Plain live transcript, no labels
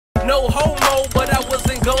no homo, but I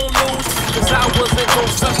wasn't gon' lose, cause I wasn't gon'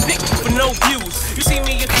 suck dick for no views. You see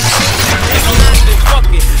me if you I'm not the fuck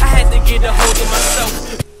it. I had to get a hold of myself.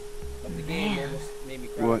 The game almost made me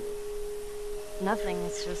cry. What? Nothing,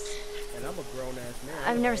 it's just... And I'm a grown ass man.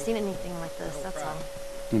 I've never seen anything like this, that's all.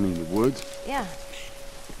 You mean the woods? Yeah.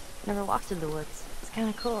 Never walked through the woods. It's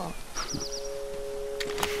kinda cool.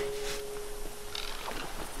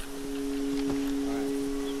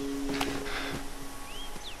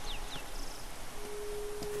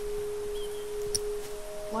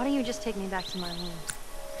 Why don't you just take me back to Marlene?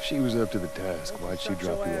 She was up to the task. Why'd she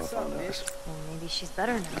drop you off on us? Well, maybe she's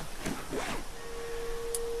better now.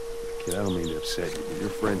 Kid, I don't mean to upset you, but your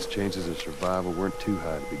friend's chances of survival weren't too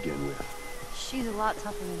high to begin with. She's a lot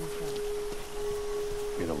tougher than you think.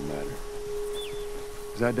 It don't matter.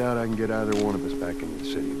 Because I doubt I can get either one of us back into the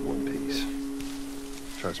city in one piece.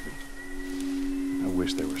 Trust me. I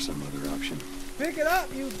wish there was some other option. Pick it up,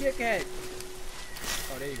 you dickhead!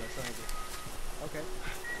 Oh, there you go, triangle. Okay.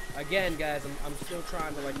 Again, guys, I'm still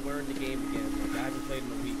trying to, like, learn the game again. Like, I haven't played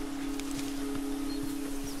in a week.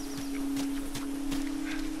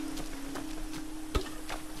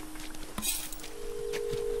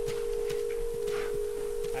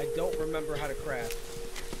 I don't remember how to craft.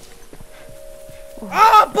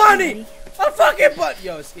 Oh, bunny! A fucking bunny!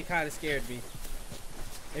 Yo, it kind of scared me.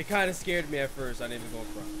 It kind of scared me at first. I didn't even go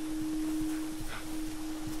front.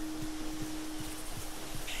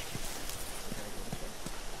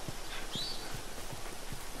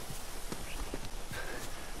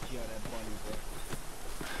 Yo, that bunny, bro.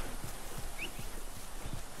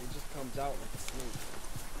 It just comes out like a snake.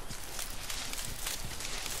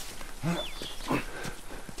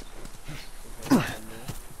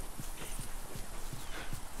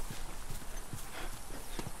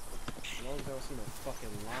 No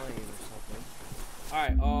fucking lion or something.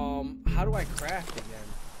 Alright, how do I craft again?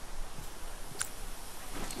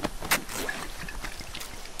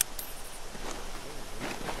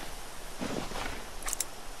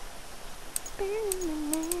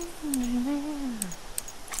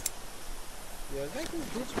 Yo, is that this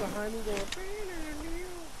bitch behind me going?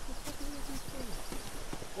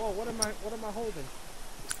 Whoa, what am I holding?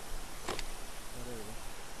 Oh, there we go.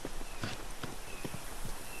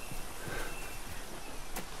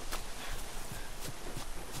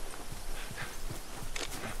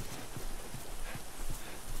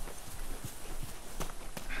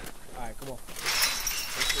 Come on.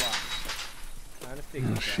 Let's fly. Trying to figure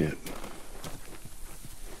it out. Shit.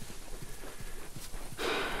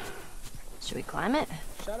 Should we climb it?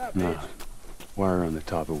 Shut up, Nah. bitch. Wire on the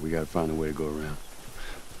top of it. We gotta find a way to go around.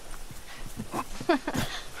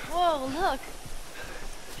 Whoa, look!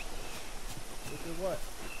 Look at what?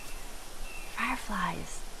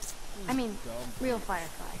 Fireflies. I mean, real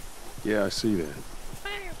fireflies. Yeah, I see that.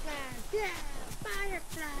 Fireflies, yeah,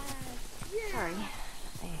 fireflies, yeah. Sorry.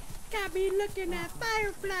 Got me looking at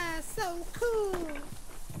fireflies, so cool.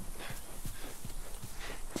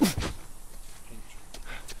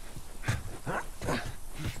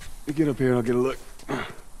 Get up here and I'll get a look.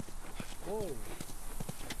 Whoa.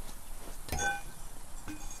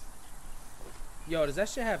 Yo, does that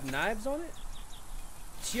shit have knives on it?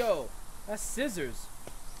 Yo, that's scissors.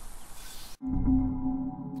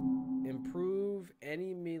 Improve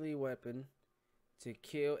any melee weapon to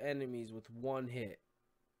kill enemies with one hit.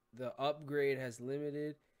 The upgrade has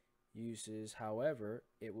limited uses, however,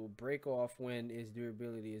 it will break off when its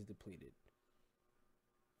durability is depleted.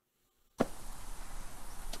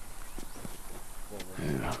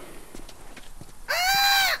 Yeah.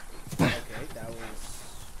 Okay, that was...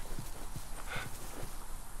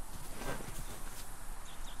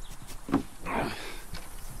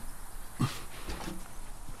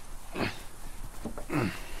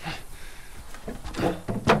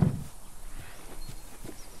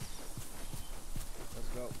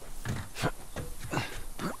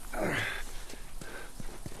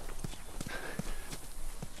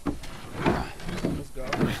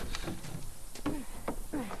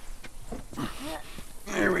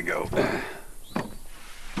 There we go.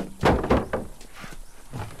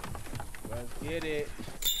 Let's get it.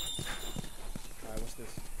 Alright, what's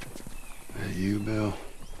this? You, Bill?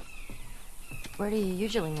 Where do you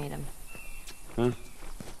usually meet him? Huh?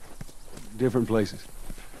 Different places.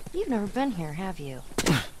 You've never been here, have you?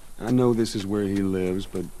 I know this is where he lives,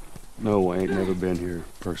 but no, I ain't never been here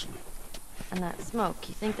personally. And that smoke,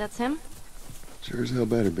 you think that's him? Sure as hell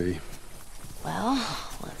better be. Well,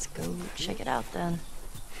 let's go check it out then.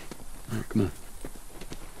 All right, come on.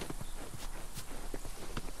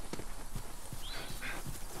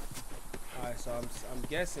 Alright, so I'm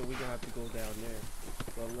guessing we're gonna have to go down there.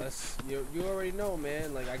 So you already know,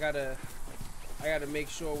 man. Like I gotta make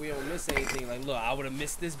sure we don't miss anything. Like, look, I would have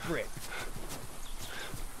missed this brick.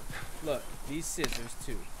 Look, these scissors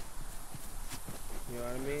too. You know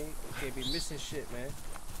what I mean? Can't be missing shit, man.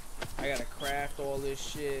 I gotta craft all this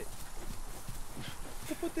shit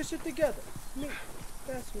to put this shit together. Me,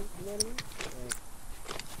 that's me. You know what I mean? Like,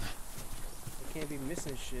 I can't be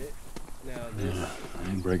missing shit. Now this. Yeah, I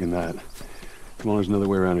ain't breaking that. Come on, there's another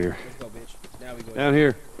way around here. Let's go, bitch. Now we go. Down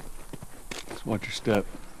here. Just watch your step.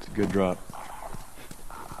 It's a good drop.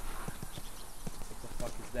 What the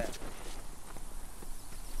fuck is that?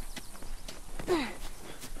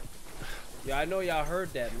 Yeah, I know y'all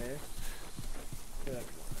heard that, man. Like,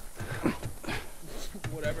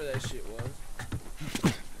 whatever that shit was. What the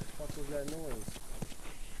fuck was that noise?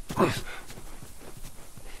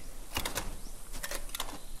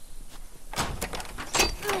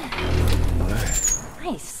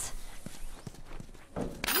 Nice.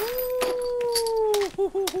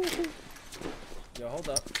 Yo, hold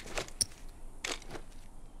up.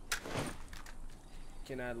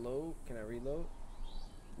 Can I load? Can I reload?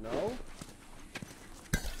 No?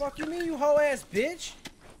 Fuck you mean, you hoe ass bitch?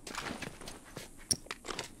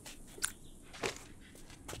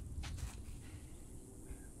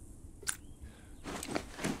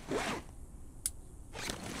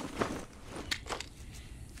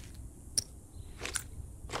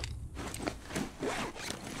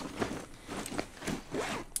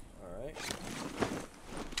 Alright.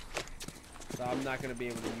 So I'm not gonna be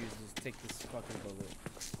able to use this, take this fucking bullet.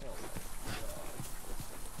 Oh my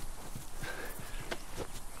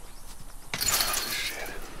god. Shit.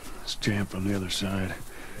 It's jammed on the other side.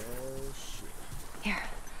 Oh shit. Here,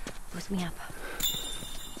 boost me up.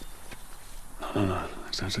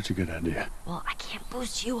 That's not such a good idea. Well, I can't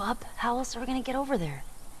boost you up. How else are we gonna get over there?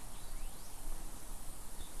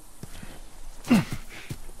 You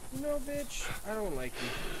know, bitch, I don't like you.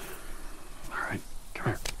 Alright, come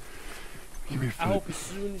here. Give me your foot. I hope as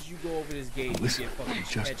soon as you go over this gate, Listen, you get fucking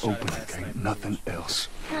just headshot open by a it, okay? sniper. Nothing else.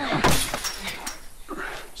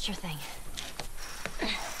 Sure thing.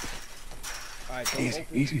 Alright, don't Easy,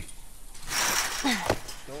 open. easy.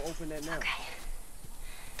 Don't open that now. Okay.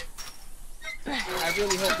 I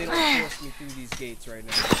really hope they don't force me through these gates right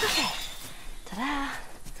now. Ta-da.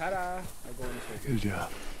 Ta-da! I'm going this way. Good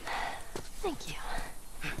job. Thank you.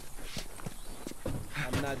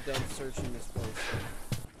 I'm not done searching this place.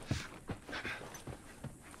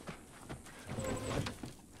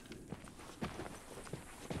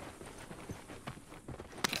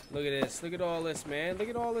 Look at this. Look at all this, man. Look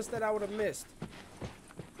at all this that I would have missed.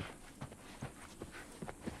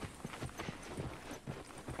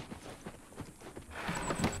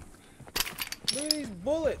 Look at these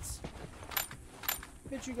bullets.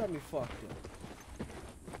 Bitch, you got me fucked up.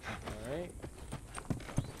 Alright.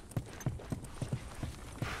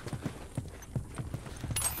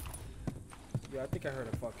 Yeah, I think I heard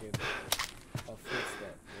a fucking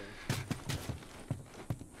footstep. Yeah.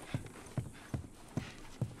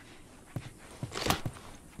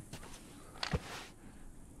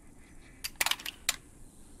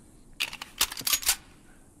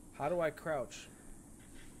 How do I crouch?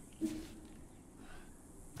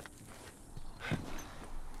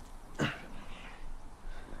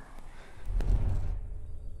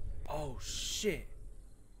 Oh shit.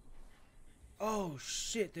 Oh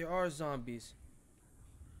shit, there are zombies.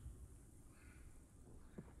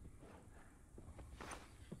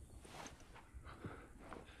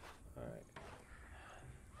 Alright.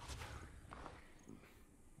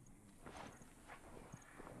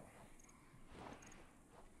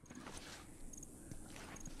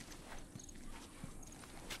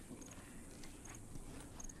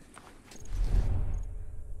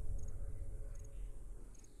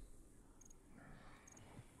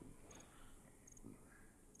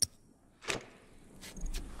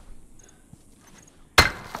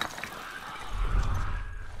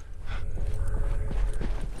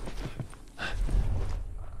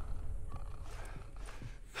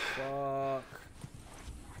 Fuck.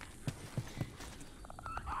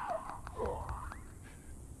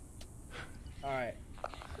 Alright.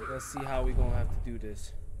 Let's see how we gonna have to do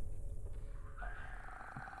this.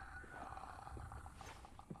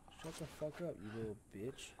 Shut the fuck up, you little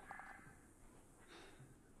bitch.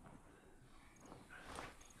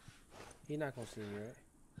 He not gonna see me, right?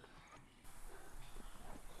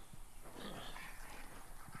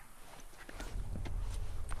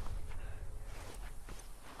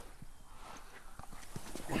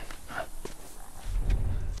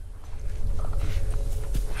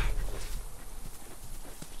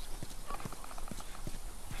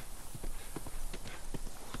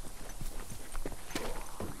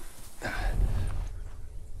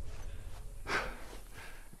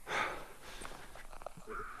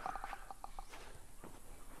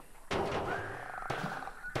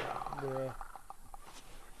 bruh.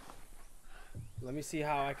 Let me see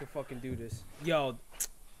how I can fucking do this. Yo,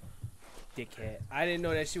 dickhead. I didn't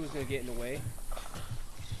know that she was gonna get in the way.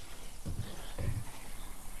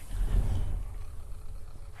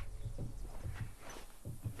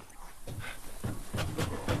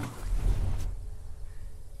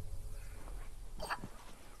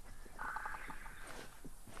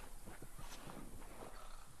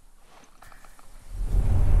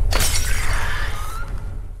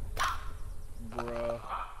 Bruh.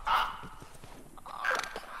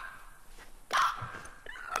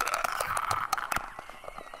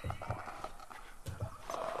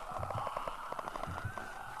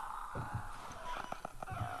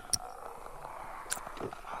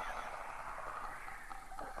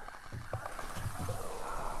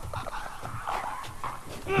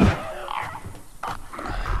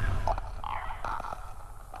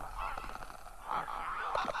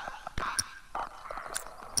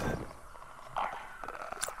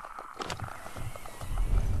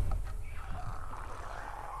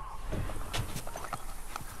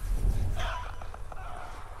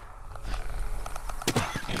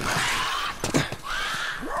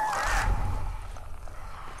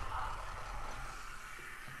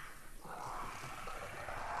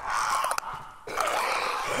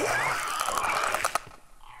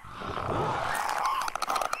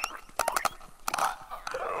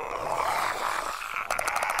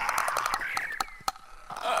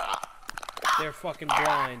 They're fucking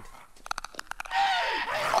blind.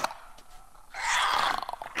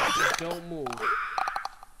 Just don't move.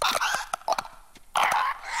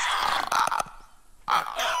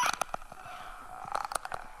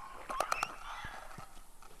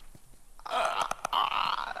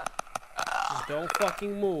 Just don't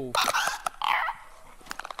fucking move.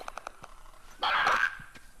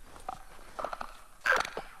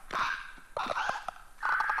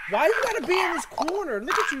 Why you gotta be in this corner?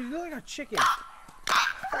 Look at you, you look like a chicken.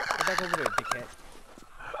 Go back over there, dickhead.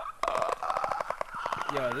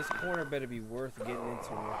 Yo, this corner better be worth getting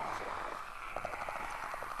into.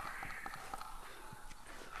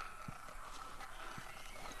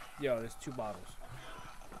 Yo, there's 2 bottles.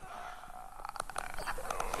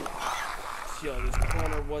 Yo, this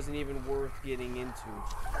corner wasn't even worth getting into.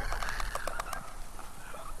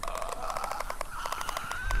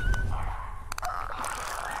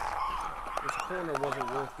 This corner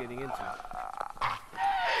wasn't worth getting into.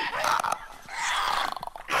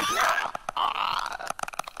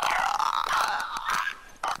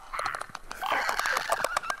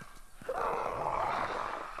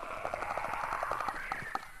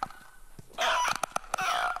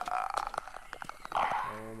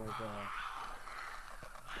 Oh my god.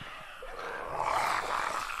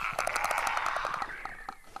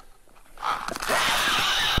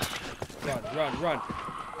 Run.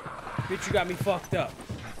 Bitch, you got me fucked up.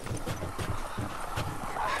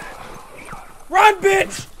 Run,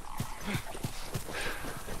 bitch!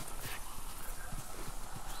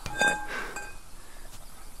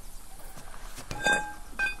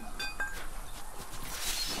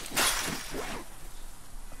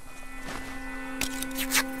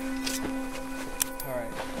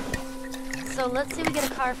 Alright. So let's say we get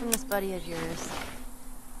a car from this buddy of yours.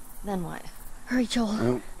 Then what? Hurry, Joel.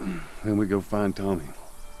 Well, then we go find Tommy.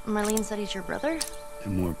 Marlene said he's your brother?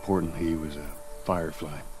 And more importantly, he was a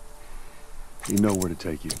firefly. You know where to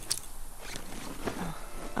take you. Oh,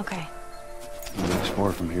 okay. He lives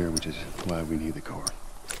far from here, which is why we need the car.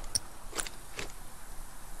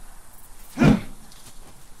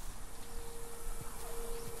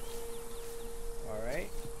 Alright.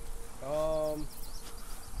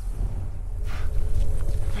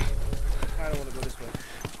 I don't want to go this way.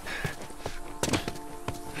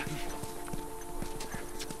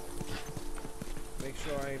 Make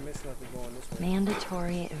sure I ain't miss nothing going this way.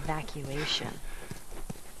 Mandatory evacuation.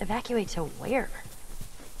 Evacuate to where?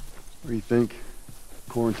 What do you think?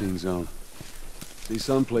 Quarantine zone. See,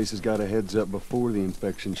 some places got a heads up before the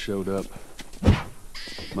infection showed up.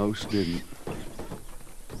 Most didn't.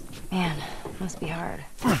 Man, must be hard.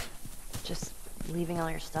 Just leaving all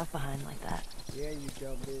your stuff behind like that. Yeah, you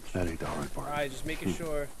dumb bitch. That ain't the hard part. Alright, just making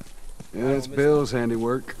sure. Yeah, that's Bill's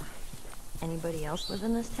handiwork. Anybody else live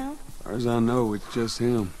in this town? As far as I know, it's just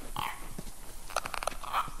him.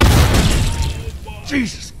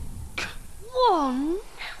 Jesus! Whoa,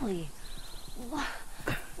 Nelly.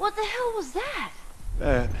 What the hell was that?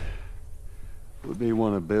 That would be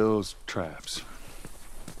one of Bill's traps.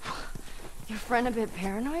 Your friend a bit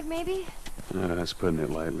paranoid, maybe? That's putting it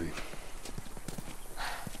lightly.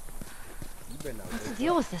 What's the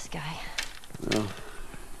deal with this guy? Well,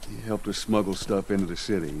 he helped us smuggle stuff into the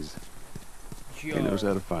city. He's He knows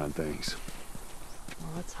how to find things. Well,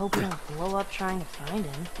 let's hope we don't blow up trying to find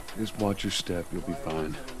him. Just watch your step. You'll be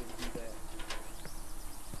fine.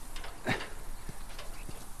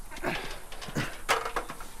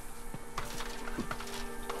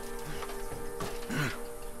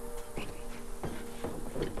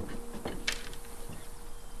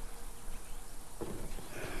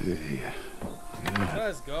 Yeah.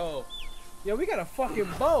 Let's go. Yo, we got a fucking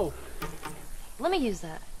bow. Let me use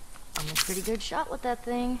that. I'm a pretty good shot with that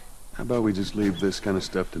thing. How about we just leave this kind of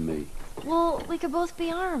stuff to me? Well, we could both be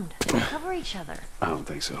armed. Cover each other. I don't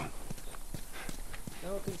think so. I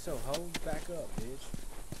don't think so. Hold back up, bitch.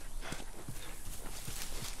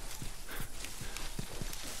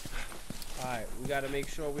 Alright, we gotta make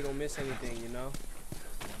sure we don't miss anything, you know?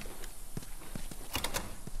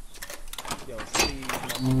 Yo, please.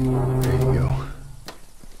 There you go.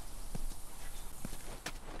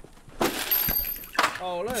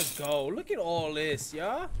 Oh, let's go. Look at all this,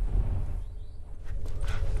 y'all.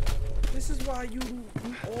 This is why you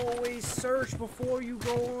always search before you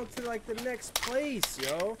go on to, like, the next place,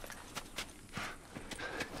 yo.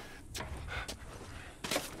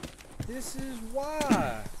 This is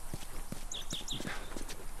why.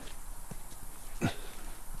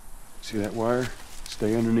 See that wire?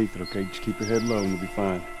 Stay underneath it, okay? Just keep your head low and you'll be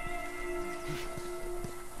fine.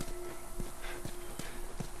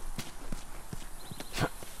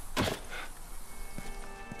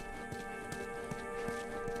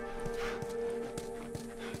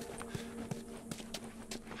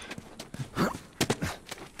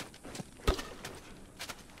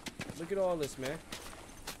 Look at all this, man.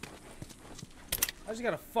 I just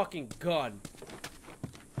got a fucking gun.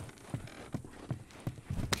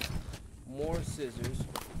 More scissors.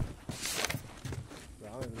 Bro,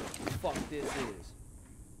 I don't even know what the fuck this is.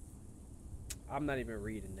 I'm not even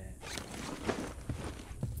reading that.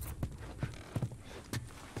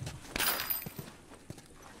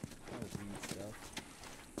 I don't read stuff.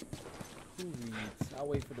 Who reads? I'll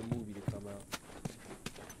wait for the movie to come out.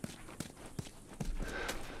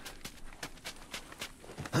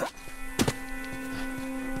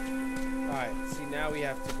 Alright, see, now we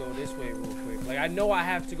have to go this way real quick. Like, I know I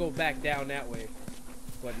have to go back down that way.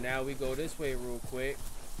 But now we go this way real quick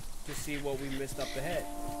to see what we missed up ahead.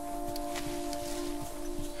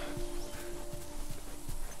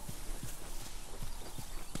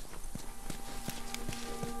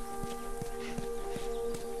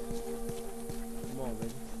 Come on,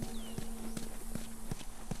 baby.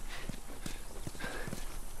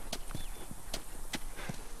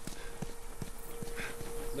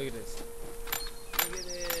 Look at this. Look at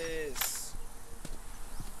this.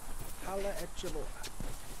 Holla at your boy.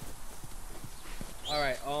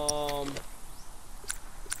 Alright,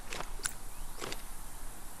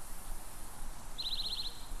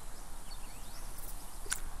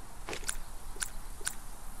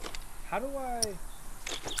 how do I...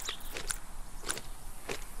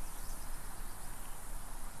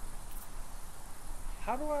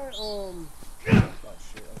 How do I, oh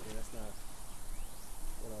shit, okay, that's not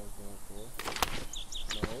what I was going for.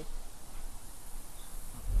 No.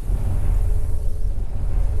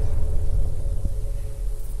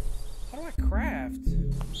 How do I craft?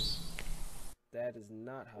 That is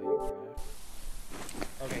not how you craft.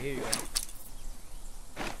 Okay, here you go.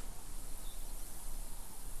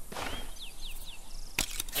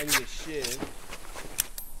 I need a shiv.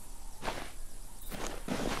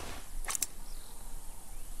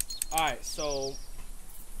 Alright, so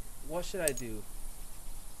what should I do?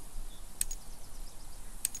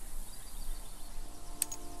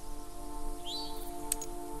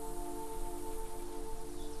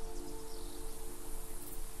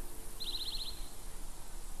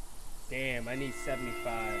 Damn, I need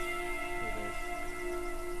 75 for this.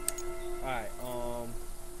 Alright,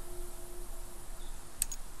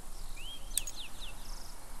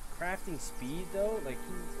 crafting speed though? Like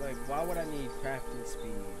why would I need crafting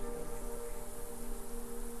speed?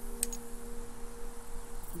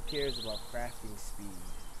 Who cares about crafting speed?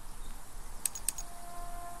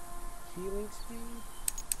 Healing speed?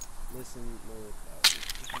 Listen mode.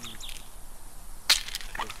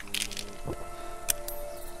 Listen mode.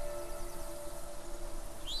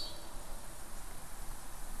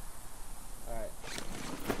 Alright.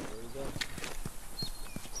 There we go.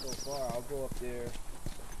 So far, I'll go up there.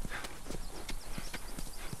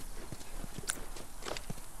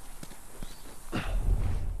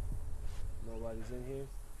 Nobody's in here.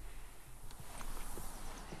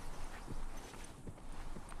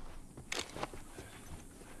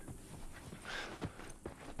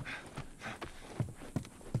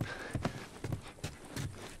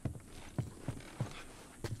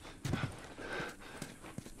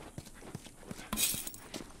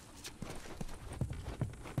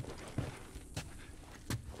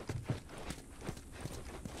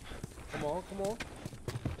 Come on, come on.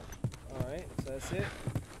 Alright, so that's it.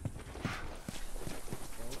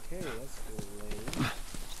 Okay, that's good, lane.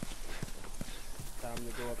 Time to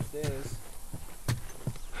go upstairs.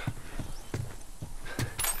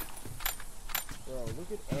 Bro,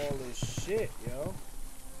 look at all this shit, yo.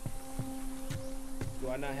 Do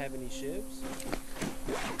I not have any shivs?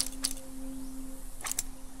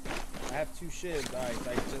 I have 2 shivs. Alright,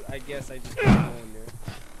 I guess I just keep going there.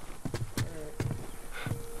 Alright.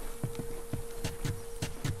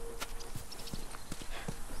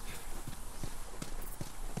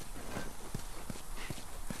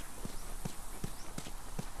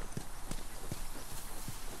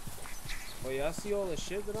 Well, y'all see all the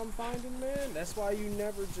shit that I'm finding, man? That's why you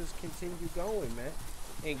never just continue going, man.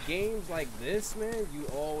 In games like this, man, you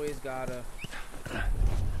always gotta...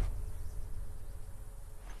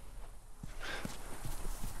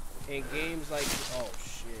 In games like... Oh,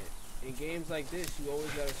 shit. In games like this, you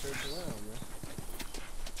always gotta search around, man.